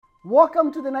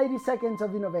Welcome to the 90 Seconds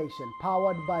of Innovation,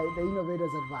 powered by the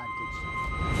Innovator's Advantage.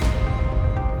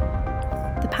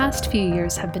 The past few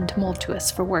years have been tumultuous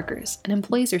for workers, and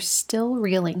employees are still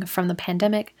reeling from the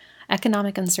pandemic,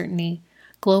 economic uncertainty,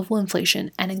 global inflation,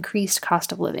 and increased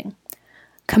cost of living.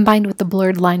 Combined with the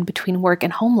blurred line between work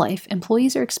and home life,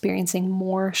 employees are experiencing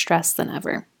more stress than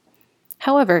ever.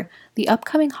 However, the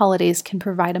upcoming holidays can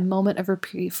provide a moment of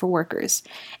reprieve for workers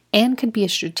and could be a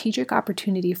strategic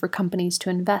opportunity for companies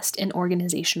to invest in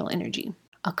organizational energy.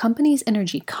 A company's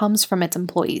energy comes from its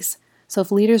employees, so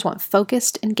if leaders want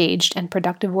focused, engaged, and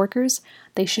productive workers,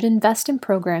 they should invest in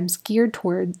programs geared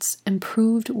towards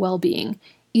improved well-being,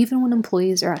 even when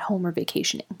employees are at home or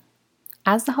vacationing.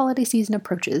 As the holiday season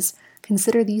approaches,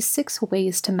 consider these 6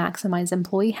 ways to maximize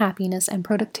employee happiness and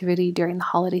productivity during the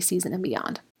holiday season and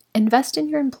beyond. Invest in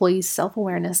your employees'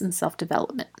 self-awareness and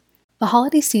self-development. The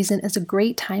holiday season is a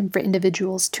great time for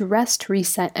individuals to rest,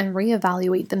 reset, and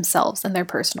reevaluate themselves and their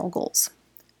personal goals.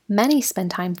 Many spend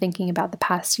time thinking about the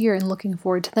past year and looking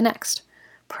forward to the next,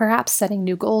 perhaps setting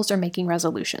new goals or making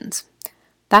resolutions.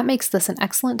 That makes this an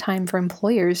excellent time for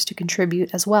employers to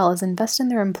contribute as well as invest in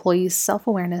their employees'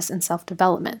 self-awareness and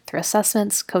self-development through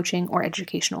assessments, coaching, or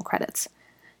educational credits,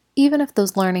 even if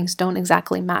those learnings don't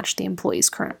exactly match the employee's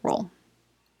current role.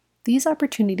 These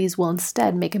opportunities will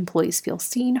instead make employees feel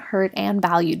seen, heard, and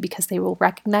valued because they will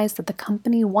recognize that the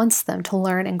company wants them to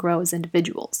learn and grow as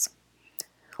individuals.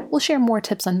 We'll share more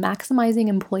tips on maximizing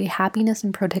employee happiness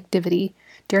and productivity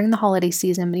during the holiday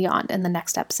season and beyond in the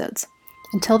next episodes.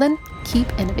 Until then,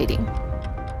 keep innovating.